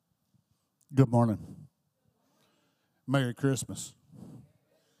Good morning. Merry Christmas.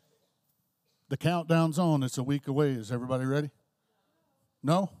 The countdown's on. It's a week away. Is everybody ready?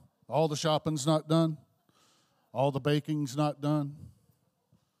 No? All the shopping's not done? All the baking's not done?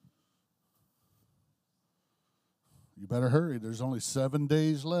 You better hurry. There's only 7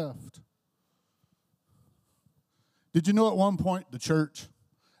 days left. Did you know at one point the church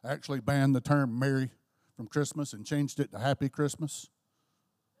actually banned the term Merry from Christmas and changed it to Happy Christmas?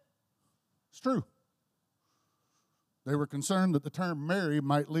 It's true. They were concerned that the term Merry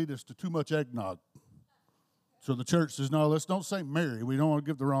might lead us to too much eggnog. So the church says, no, let's don't say Merry. We don't want to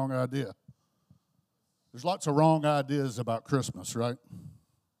give the wrong idea. There's lots of wrong ideas about Christmas, right?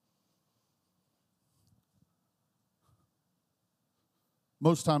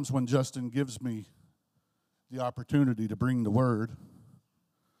 Most times when Justin gives me the opportunity to bring the word,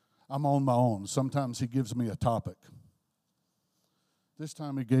 I'm on my own. Sometimes he gives me a topic. This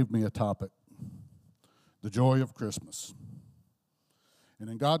time he gave me a topic. The joy of Christmas.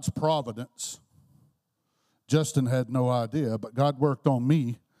 And in God's providence, Justin had no idea, but God worked on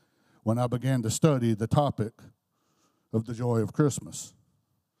me when I began to study the topic of the joy of Christmas.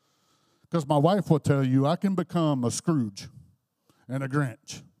 Because my wife will tell you, I can become a Scrooge and a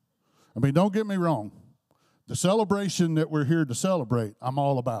Grinch. I mean, don't get me wrong. The celebration that we're here to celebrate, I'm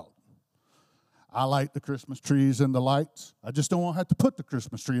all about. I like the Christmas trees and the lights. I just don't want to have to put the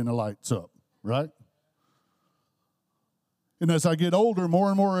Christmas tree and the lights up, right? And as I get older, more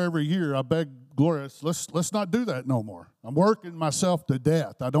and more every year, I beg Gloria, let's not do that no more. I'm working myself to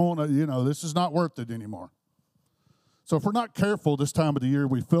death. I don't want to, this is not worth it anymore. So if we're not careful this time of the year,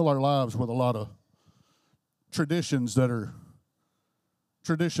 we fill our lives with a lot of traditions that are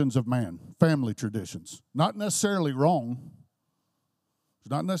traditions of man, family traditions. Not necessarily wrong.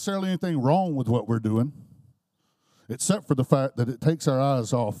 There's not necessarily anything wrong with what we're doing, except for the fact that it takes our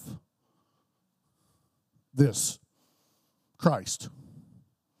eyes off this. Christ,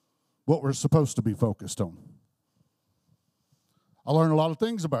 what we're supposed to be focused on. I learned a lot of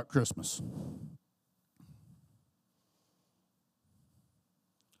things about Christmas.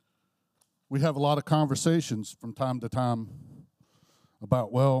 We have a lot of conversations from time to time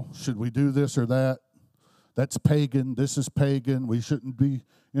about, well, should we do this or that? That's pagan. This is pagan. We shouldn't be,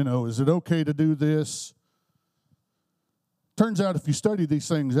 is it okay to do this? Turns out if you study these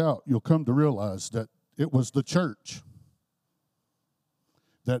things out, you'll come to realize that it was the church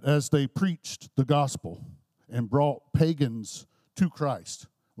that as they preached the gospel and brought pagans to Christ,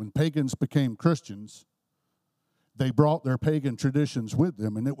 when pagans became Christians, they brought their pagan traditions with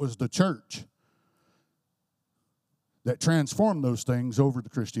them, and it was the church that transformed those things over to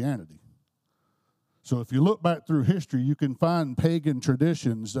Christianity. So if you look back through history, you can find pagan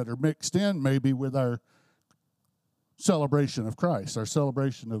traditions that are mixed in maybe with our celebration of Christ, our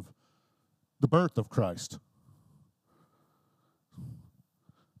celebration of the birth of Christ.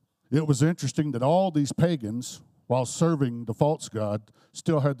 It was interesting that all these pagans, while serving the false god,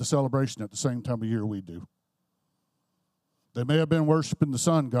 still had the celebration at the same time of year we do. They may have been worshiping the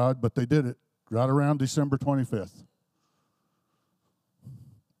sun god, but they did it right around December 25th.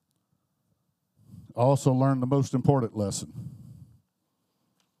 I also learned the most important lesson.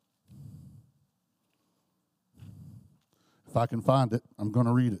 If I can find it, I'm going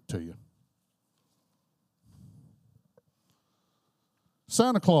to read it to you.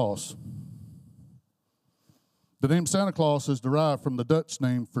 Santa Claus. The name Santa Claus is derived from the Dutch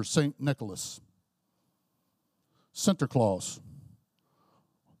name for Saint Nicholas. Sinterklaas.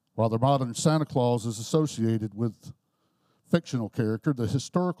 While the modern Santa Claus is associated with fictional character, the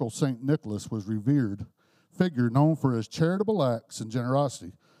historical Saint Nicholas was revered figure known for his charitable acts and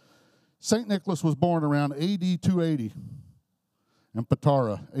generosity. Saint Nicholas was born around AD 280 in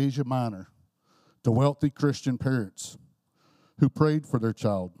Patara, Asia Minor, to wealthy Christian parents who prayed for their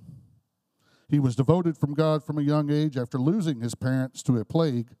child. He was devoted from God from a young age. After losing his parents to a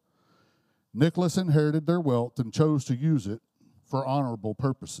plague, Nicholas inherited their wealth and chose to use it for honorable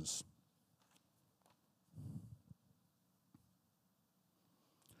purposes.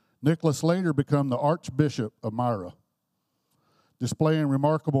 Nicholas later became the Archbishop of Myra, displaying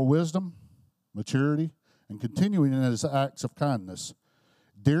remarkable wisdom, maturity, and continuing in his acts of kindness.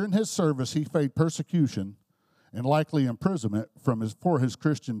 During his service, he faced persecution and likely imprisonment for his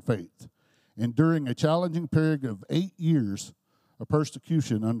Christian faith, enduring a challenging period of 8 years of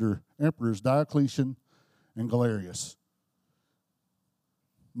persecution under emperors Diocletian and Galerius.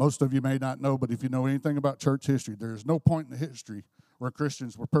 Most of you may not know, but if you know anything about church history, there is no point in the history where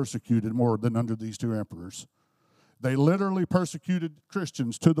Christians were persecuted more than under these two emperors. They literally persecuted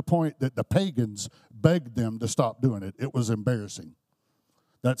Christians to the point that the pagans begged them to stop doing it. It was embarrassing.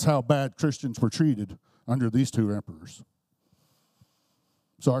 That's how bad Christians were treated under these two emperors.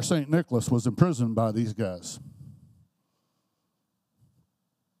 So our St. Nicholas was imprisoned by these guys.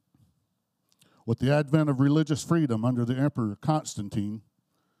 With the advent of religious freedom under the Emperor Constantine,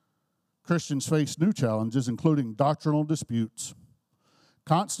 Christians faced new challenges, including doctrinal disputes.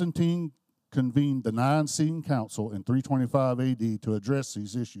 Constantine convened the Nicene Council in 325 AD to address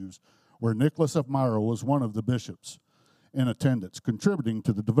these issues, where Nicholas of Myra was one of the bishops in attendance, contributing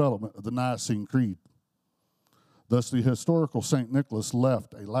to the development of the Nicene Creed. Thus, the historical St. Nicholas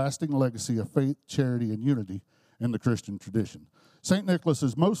left a lasting legacy of faith, charity, and unity in the Christian tradition. St. Nicholas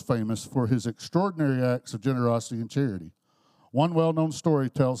is most famous for his extraordinary acts of generosity and charity. One well-known story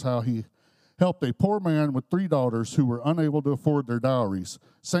tells how he helped a poor man with 3 daughters who were unable to afford their dowries.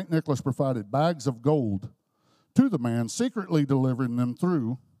 St. Nicholas provided bags of gold to the man, secretly delivering them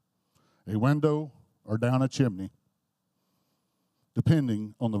through a window or down a chimney,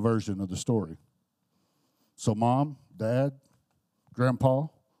 depending on the version of the story. So Mom, Dad, Grandpa,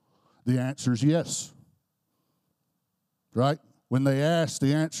 the answer is yes. Right? When they ask,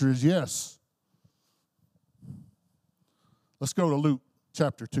 the answer is yes. Let's go to Luke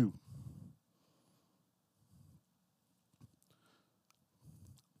chapter 2.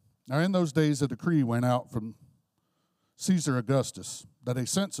 Now, in those days, a decree went out from Caesar Augustus that a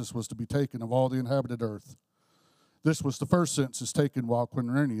census was to be taken of all the inhabited earth. This was the first census taken while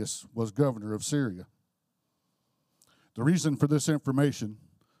Quirinius was governor of Syria. The reason for this information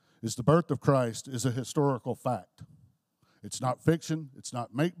is the birth of Christ is a historical fact. It's not fiction. It's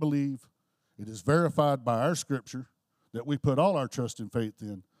not make-believe. It is verified by our scripture that we put all our trust and faith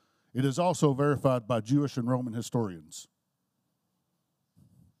in. It is also verified by Jewish and Roman historians.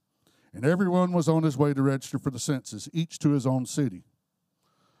 And everyone was on his way to register for the census, each to his own city.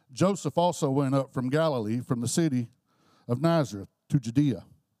 Joseph also went up from Galilee, from the city of Nazareth to Judea,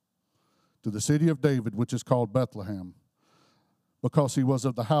 to the city of David, which is called Bethlehem, because he was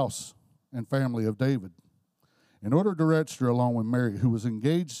of the house and family of David, in order to register along with Mary, who was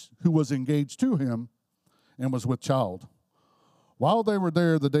engaged to him and was with child. While they were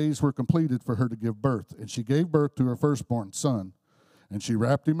there, the days were completed for her to give birth, and she gave birth to her firstborn son, and she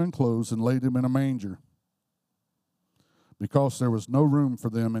wrapped him in clothes and laid him in a manger, because there was no room for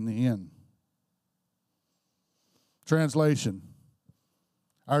them in the inn. Translation: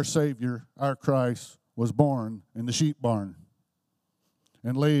 our Savior, our Christ, was born in the sheep barn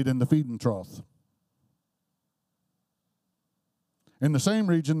and laid in the feeding trough. In the same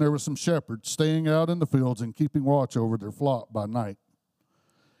region, there were some shepherds staying out in the fields and keeping watch over their flock by night.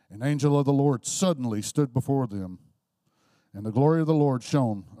 An angel of the Lord suddenly stood before them, and the glory of the Lord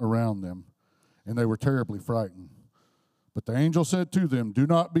shone around them, and they were terribly frightened. But the angel said to them, "Do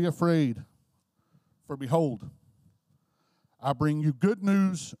not be afraid, for behold, I bring you good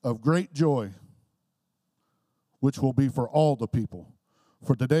news of great joy, which will be for all the people.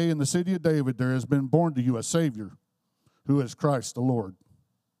 For today in the city of David there has been born to you a Savior, who is Christ the Lord."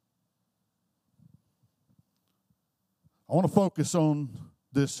 I want to focus on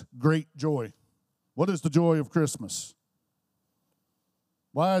this great joy. What is the joy of Christmas?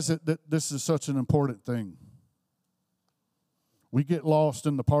 Why is it that this is such an important thing? We get lost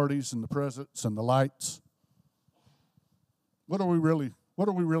in the parties and the presents and the lights. What are we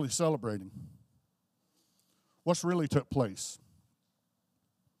really celebrating? What's really took place?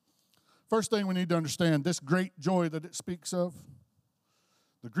 First thing we need to understand, this great joy that it speaks of,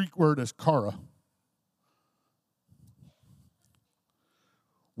 the Greek word is chara.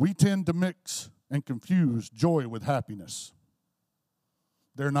 We tend to mix and confuse joy with happiness.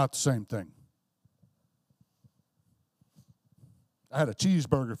 They're not the same thing. I had a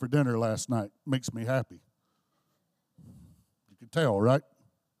cheeseburger for dinner last night. Makes me happy. You can tell, right?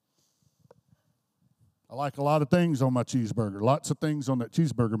 I like a lot of things on my cheeseburger. Lots of things on that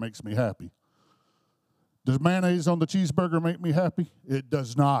cheeseburger makes me happy. Does mayonnaise on the cheeseburger make me happy? It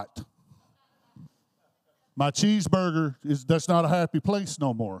does not. My cheeseburger, that's not a happy place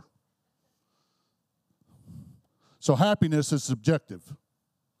no more. So happiness is subjective.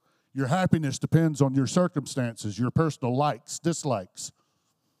 Your happiness depends on your circumstances, your personal likes, dislikes.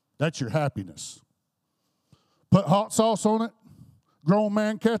 That's your happiness. Put hot sauce on it, grown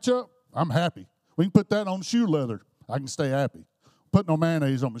man ketchup, I'm happy. We can put that on shoe leather. I can stay happy. Put no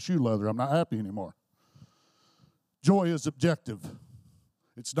mayonnaise on my shoe leather. I'm not happy anymore. Joy is objective.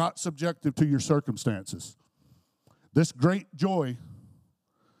 It's not subjective to your circumstances. This great joy,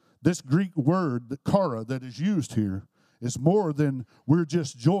 this Greek word, the chara, that is used here, is more than we're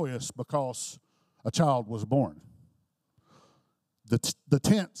just joyous because a child was born. The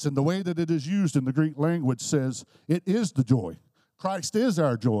tense and the way that it is used in the Greek language says it is the joy. Christ is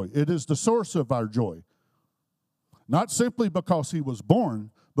our joy. It is the source of our joy. Not simply because he was born,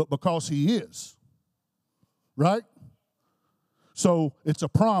 but because he is. Right? So it's a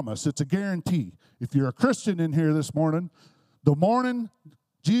promise. It's a guarantee. If you're a Christian in here this morning, the morning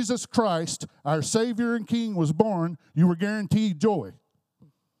Jesus Christ, our Savior and King, was born, you were guaranteed joy.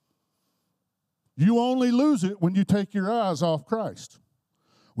 You only lose it when you take your eyes off Christ.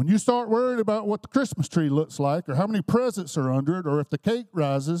 When you start worrying about what the Christmas tree looks like, or how many presents are under it, or if the cake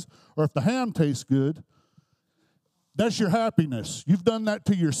rises, or if the ham tastes good, that's your happiness. You've done that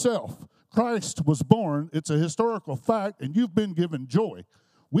to yourself. Christ was born. It's a historical fact, and you've been given joy.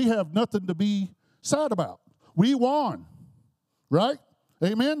 We have nothing to be sad about. We won, right?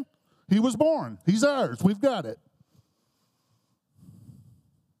 Amen? He was born. He's ours. We've got it.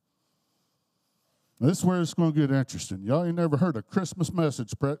 This is where it's going to get interesting. Y'all ain't never heard a Christmas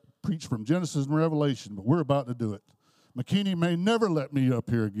message preached from Genesis and Revelation, but we're about to do it. McKinney may never let me up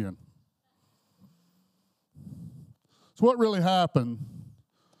here again. So what really happened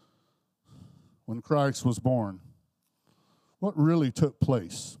when Christ was born? What really took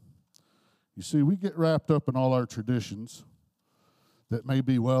place? You see, we get wrapped up in all our traditions that may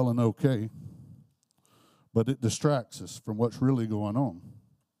be well and okay, but it distracts us from what's really going on.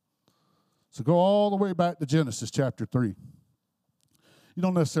 So go all the way back to Genesis chapter 3. You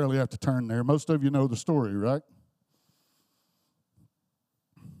don't necessarily have to turn there. Most of you know the story, right?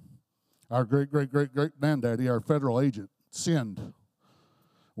 Our great-great-great-great-granddaddy, our federal agent, sinned.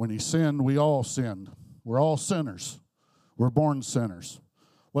 When he sinned, we all sinned. We're all sinners. We're born sinners.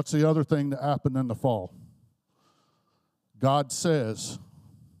 What's the other thing that happened in the fall? God says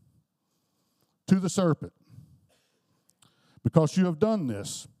to the serpent, because you have done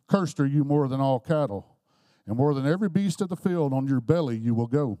this, cursed are you more than all cattle, and more than every beast of the field. On your belly you will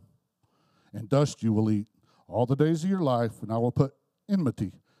go, and dust you will eat all the days of your life, and I will put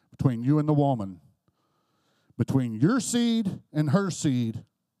enmity between you and the woman, between your seed and her seed.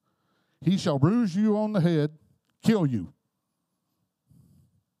 He shall bruise you on the head, kill you.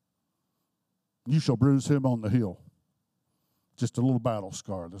 You shall bruise him on the heel. Just a little battle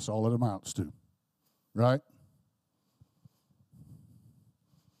scar. That's all it amounts to, right?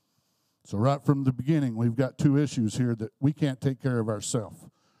 So right from the beginning, we've got two issues here that we can't take care of ourselves.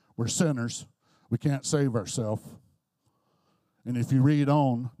 We're sinners. We can't save ourselves. And if you read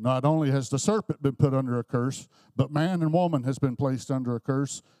on, not only has the serpent been put under a curse, but man and woman has been placed under a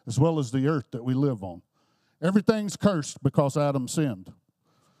curse, as well as the earth that we live on. Everything's cursed because Adam sinned.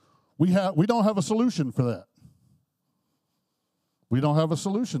 We don't have a solution for that. We don't have a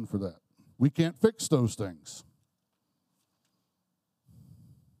solution for that. We can't fix those things.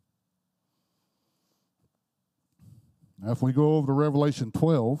 Now, if we go over to Revelation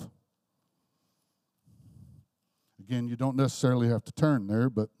 12, again, you don't necessarily have to turn there,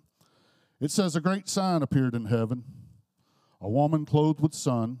 but it says, a great sign appeared in heaven, a woman clothed with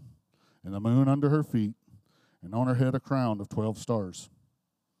sun, and the moon under her feet, and on her head a crown of 12 stars.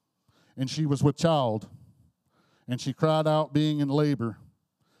 And she was with child, and she cried out, being in labor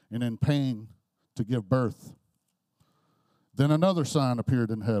and in pain to give birth. Then another sign appeared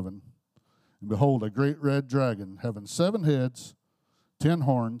in heaven, and behold, a great red dragon, having 7 heads, 10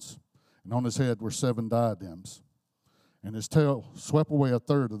 horns, and on his head were 7 diadems. And his tail swept away a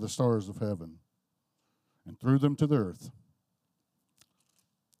third of the stars of heaven and threw them to the earth.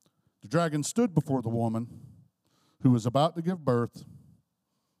 The dragon stood before the woman who was about to give birth,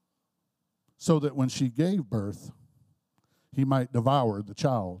 so that when she gave birth, he might devour the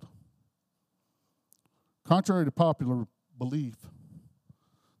child. Contrary to popular belief,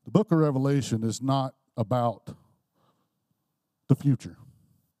 the book of Revelation is not about the future.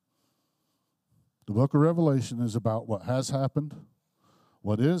 The book of Revelation is about what has happened,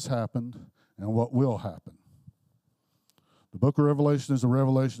 what is happened, and what will happen. The book of Revelation is a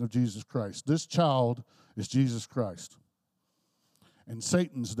revelation of Jesus Christ. This child is Jesus Christ. And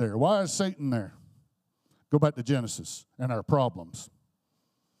Satan's there. Why is Satan there? Go back to Genesis and our problems.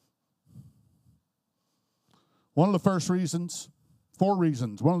 One of the first reasons, 4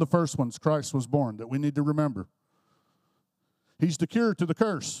 reasons, one of the first ones, Christ was born, that we need to remember. He's the cure to the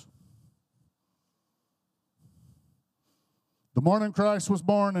curse. The morning Christ was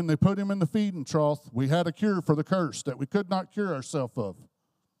born and they put him in the feeding trough, we had a cure for the curse that we could not cure ourselves of.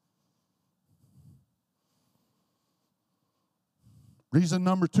 Reason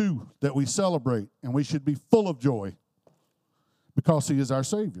number 2, that we celebrate and we should be full of joy because he is our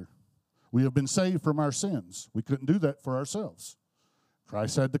Savior. We have been saved from our sins. We couldn't do that for ourselves.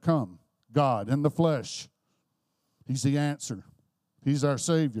 Christ had to come. God in the flesh. He's the answer. He's our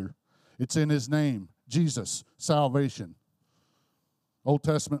Savior. It's in his name, Jesus, salvation. Old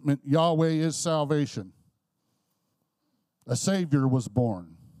Testament meant Yahweh is salvation. A Savior was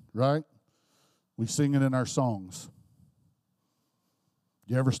born, right? We sing it in our songs.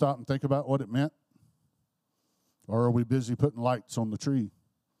 You ever stop and think about what it meant? Or are we busy putting lights on the tree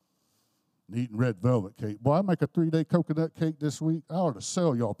and eating red velvet cake? Boy, I make a 3-day coconut cake this week. I ought to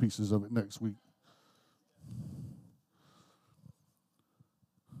sell y'all pieces of it next week.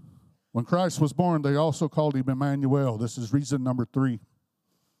 When Christ was born, they also called him Emmanuel. This is reason number 3.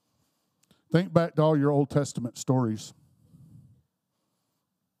 Think back to all your Old Testament stories.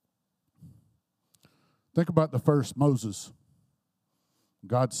 Think about the first, Moses.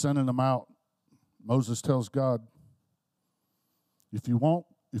 God sending him out. Moses tells God, if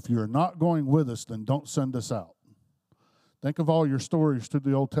you're not going with us, then don't send us out. Think of all your stories through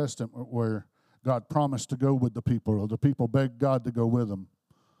the Old Testament where God promised to go with the people, or the people begged God to go with them.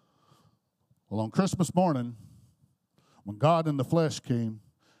 Well, on Christmas morning, when God in the flesh came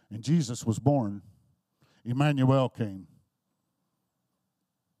and Jesus was born, Emmanuel came.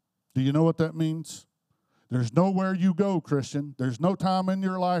 Do you know what that means? There's nowhere you go, Christian. There's no time in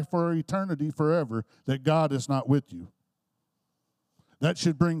your life or eternity forever that God is not with you. That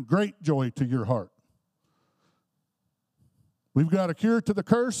should bring great joy to your heart. We've got a cure to the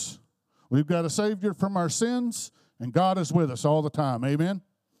curse. We've got a Savior from our sins, and God is with us all the time. Amen?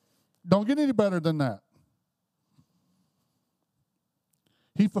 Don't get any better than that.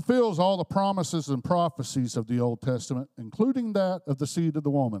 He fulfills all the promises and prophecies of the Old Testament, including that of the seed of the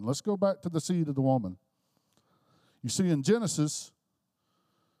woman. Let's go back to the seed of the woman. You see, in Genesis,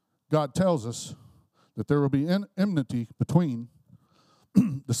 God tells us that there will be enmity between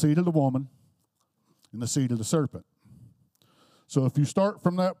the seed of the woman and the seed of the serpent. So if you start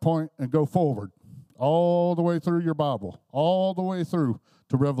from that point and go forward, all the way through your Bible, all the way through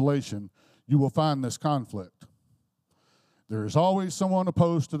to Revelation, you will find this conflict. There is always someone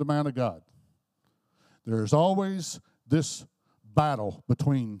opposed to the man of God. There is always this battle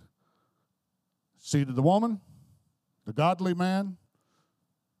between seed of the woman, the godly man,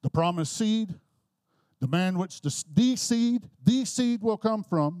 the promised seed, the man which the seed will come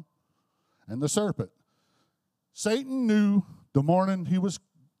from, and the serpent. Satan knew the morning he was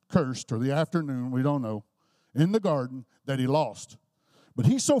cursed, or the afternoon, we don't know, in the garden, that he lost. But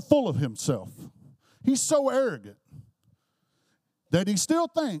he's so full of himself, he's so arrogant, that he still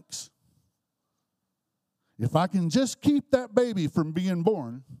thinks, if I can just keep that baby from being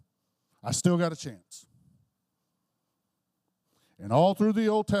born, I still got a chance. And all through the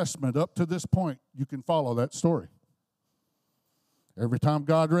Old Testament, up to this point, you can follow that story. Every time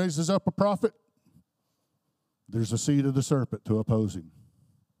God raises up a prophet, there's a seed of the serpent to oppose him.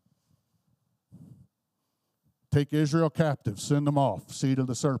 Take Israel captive, send them off, seed of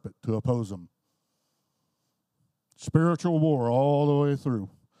the serpent to oppose them. Spiritual war all the way through.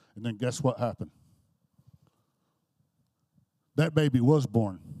 And then guess what happened? That baby was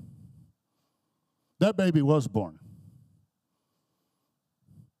born. That baby was born.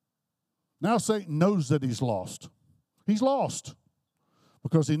 Now Satan knows that he's lost. He's lost.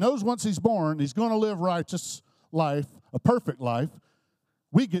 Because he knows once he's born, he's going to live righteous life, a perfect life.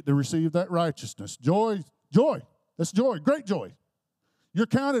 We get to receive that righteousness. Joy. That's joy, great joy. You're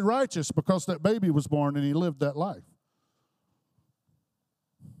counted righteous because that baby was born and he lived that life.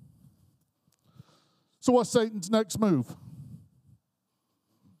 So what's Satan's next move?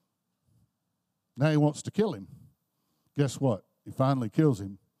 Now he wants to kill him. Guess what? He finally kills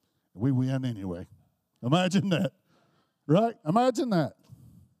him. We win anyway. Imagine that. Right? Imagine that.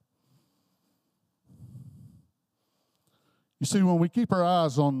 You see, when we keep our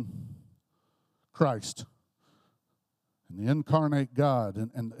eyes on Christ and the incarnate God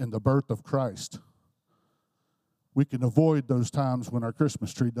and the birth of Christ, we can avoid those times when our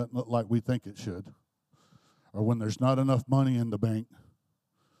Christmas tree doesn't look like we think it should, or when there's not enough money in the bank,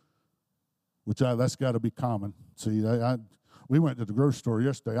 that's got to be common. See, we went to the grocery store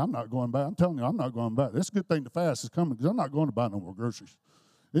yesterday. I'm not going back. I'm telling you, I'm not going back. It's a good thing the fast is coming because I'm not going to buy no more groceries.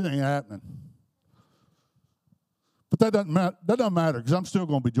 It ain't happening. But that doesn't matter because I'm still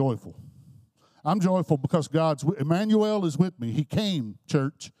going to be joyful. I'm joyful because Emmanuel is with me. He came,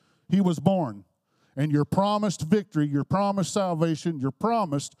 church. He was born. And your promised victory, your promised salvation, your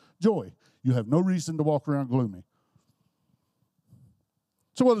promised joy. You have no reason to walk around gloomy.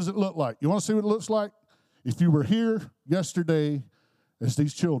 So what does it look like? You want to see what it looks like? If you were here yesterday as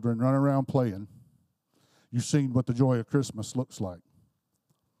these children run around playing, you've seen what the joy of Christmas looks like.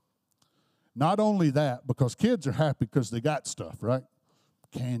 Not only that, because kids are happy because they got stuff, right?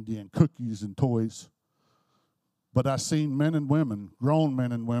 Candy and cookies and toys. But I've seen men and women, grown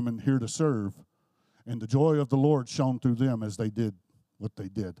men and women, here to serve, and the joy of the Lord shone through them as they did what they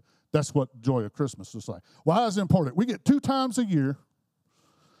did. That's what joy of Christmas is like. Why is it important? We get 2 times a year.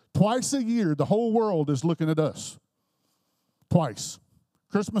 Twice a year, the whole world is looking at us. Twice.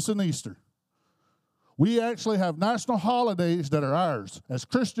 Christmas and Easter. We actually have national holidays that are ours. As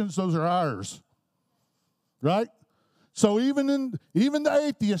Christians, those are ours. Right? So even the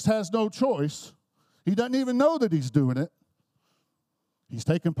atheist has no choice. He doesn't even know that he's doing it. He's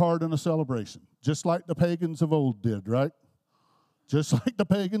taking part in a celebration, just like the pagans of old did, right? Just like the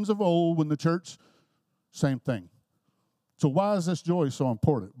pagans of old when the church, same thing. So why is this joy so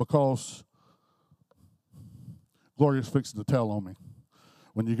important? Because Gloria's fixing to tell on me.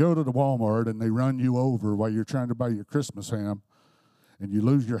 When you go to the Walmart and they run you over while you're trying to buy your Christmas ham and you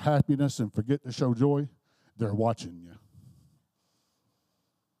lose your happiness and forget to show joy, they're watching you.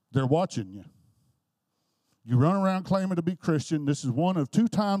 They're watching you. You run around claiming to be Christian. This is one of 2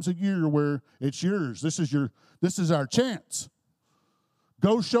 times a year where it's yours. This is our chance.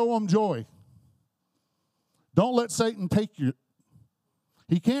 Go show them joy. Don't let Satan take you.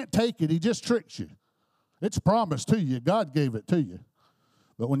 He can't take it. He just tricks you. It's promised to you. God gave it to you.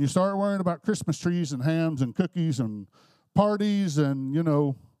 But when you start worrying about Christmas trees and hams and cookies and parties and,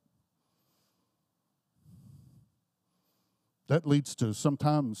 that leads to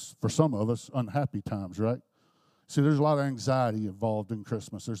sometimes, for some of us, unhappy times, right? See, there's a lot of anxiety involved in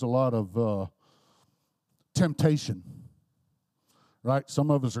Christmas. There's a lot of temptation, right? Some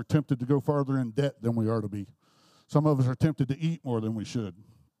of us are tempted to go farther in debt than we are to be. Some of us are tempted to eat more than we should.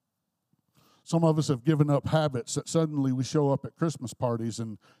 Some of us have given up habits that suddenly we show up at Christmas parties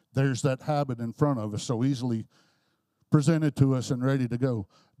and there's that habit in front of us so easily presented to us and ready to go.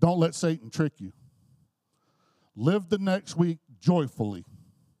 Don't let Satan trick you. Live the next week joyfully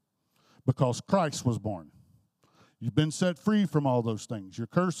because Christ was born. You've been set free from all those things. Your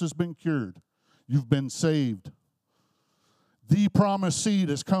curse has been cured. You've been saved. The promised seed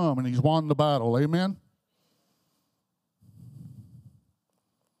has come and he's won the battle. Amen?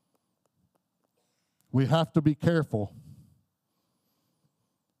 We have to be careful.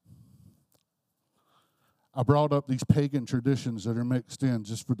 I brought up these pagan traditions that are mixed in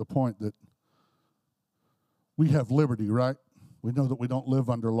just for the point that we have liberty, right? We know that we don't live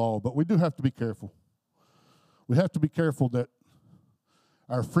under law, but we do have to be careful. We have to be careful that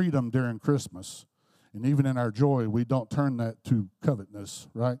our freedom during Christmas and even in our joy, we don't turn that to covetousness,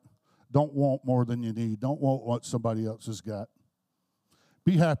 right? Don't want more than you need. Don't want what somebody else has got.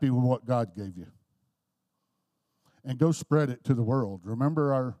 Be happy with what God gave you. And go spread it to the world.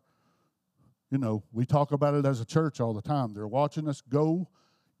 Remember we talk about it as a church all the time. They're watching us. Go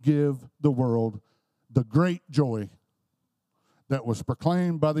give the world the great joy that was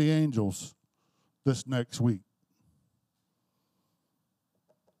proclaimed by the angels this next week.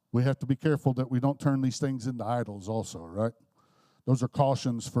 We have to be careful that we don't turn these things into idols also, right? Those are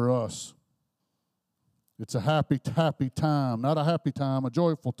cautions for us. It's a happy time. Not a happy time, a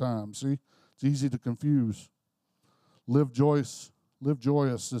joyful time. See? It's easy to confuse. Live joyous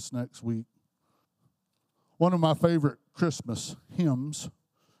this next week. One of my favorite Christmas hymns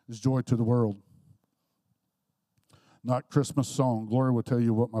is Joy to the World. Not Christmas song. Gloria will tell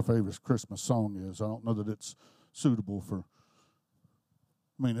you what my favorite Christmas song is. I don't know that it's suitable for,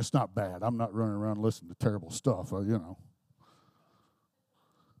 it's not bad. I'm not running around listening to terrible stuff,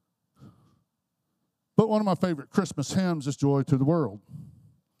 But one of my favorite Christmas hymns is Joy to the World.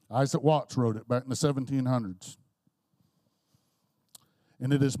 Isaac Watts wrote it back in the 1700s.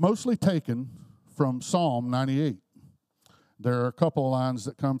 And it is mostly taken from Psalm 98. There are a couple of lines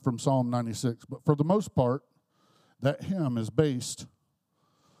that come from Psalm 96, but for the most part, that hymn is based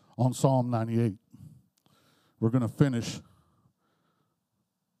on Psalm 98. We're going to finish.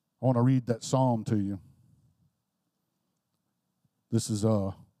 I want to read that psalm to you. This is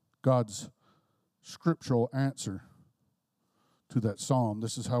God's scriptural answer to that psalm.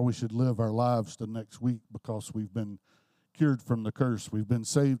 This is how we should live our lives the next week because we've been cured from the curse. We've been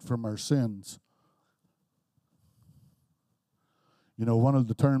saved from our sins. One of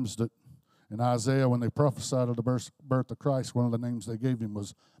the terms that in Isaiah, when they prophesied of the birth of Christ, one of the names they gave him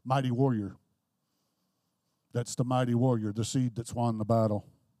was Mighty Warrior. That's the mighty warrior, the seed that's won the battle.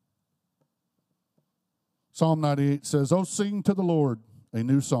 Psalm 98 says, "Oh, sing to the Lord a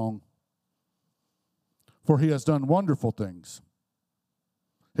new song, for he has done wonderful things.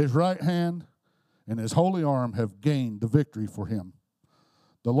 His right hand and his holy arm have gained the victory for him.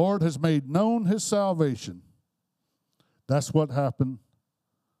 The Lord has made known his salvation." That's what happened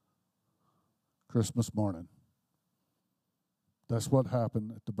Christmas morning. That's what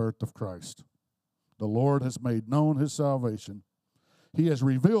happened at the birth of Christ. The Lord has made known his salvation. He has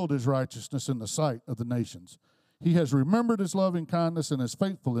revealed his righteousness in the sight of the nations. He has remembered his loving kindness and his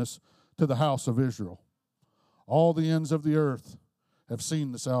faithfulness to the house of Israel. All the ends of the earth have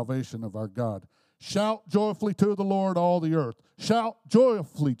seen the salvation of our God. Shout joyfully to the Lord, all the earth. Shout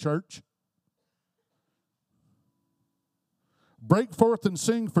joyfully, church. Break forth and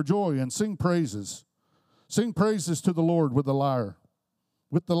sing for joy and sing praises. Sing praises to the Lord with the lyre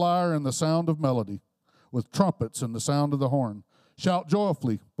and the sound of melody, with trumpets and the sound of the horn. Shout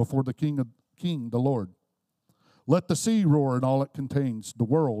joyfully before the King, the Lord. Let the sea roar and all it contains, the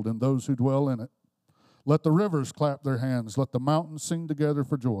world and those who dwell in it. Let the rivers clap their hands. Let the mountains sing together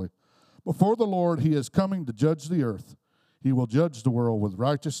for joy. Before the Lord, he is coming to judge the earth. He will judge the world with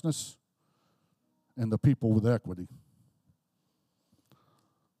righteousness and the people with equity.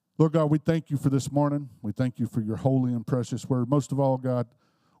 Lord God, we thank you for this morning. We thank you for your holy and precious word. Most of all, God,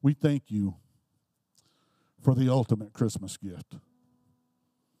 we thank you for the ultimate Christmas gift.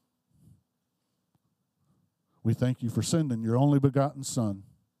 We thank you for sending your only begotten Son,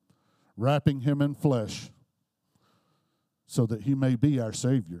 wrapping him in flesh so that he may be our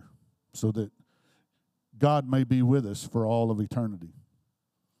Savior, so that God may be with us for all of eternity.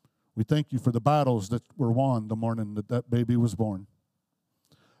 We thank you for the battles that were won the morning that that baby was born.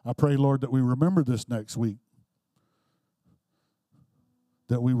 I pray, Lord, that we remember this next week,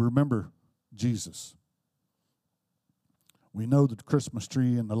 that we remember Jesus. We know the Christmas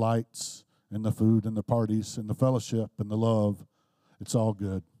tree and the lights and the food and the parties and the fellowship and the love, it's all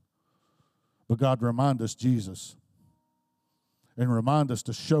good. But God, remind us Jesus, and remind us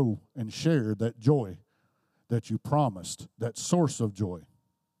to show and share that joy that you promised, that source of joy,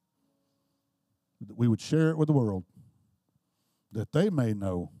 that we would share it with the world, that they may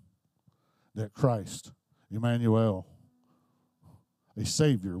know that Christ, Emmanuel, a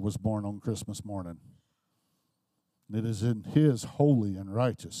Savior, was born on Christmas morning. And it is in his holy and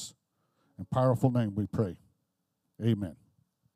righteous and powerful name we pray. Amen.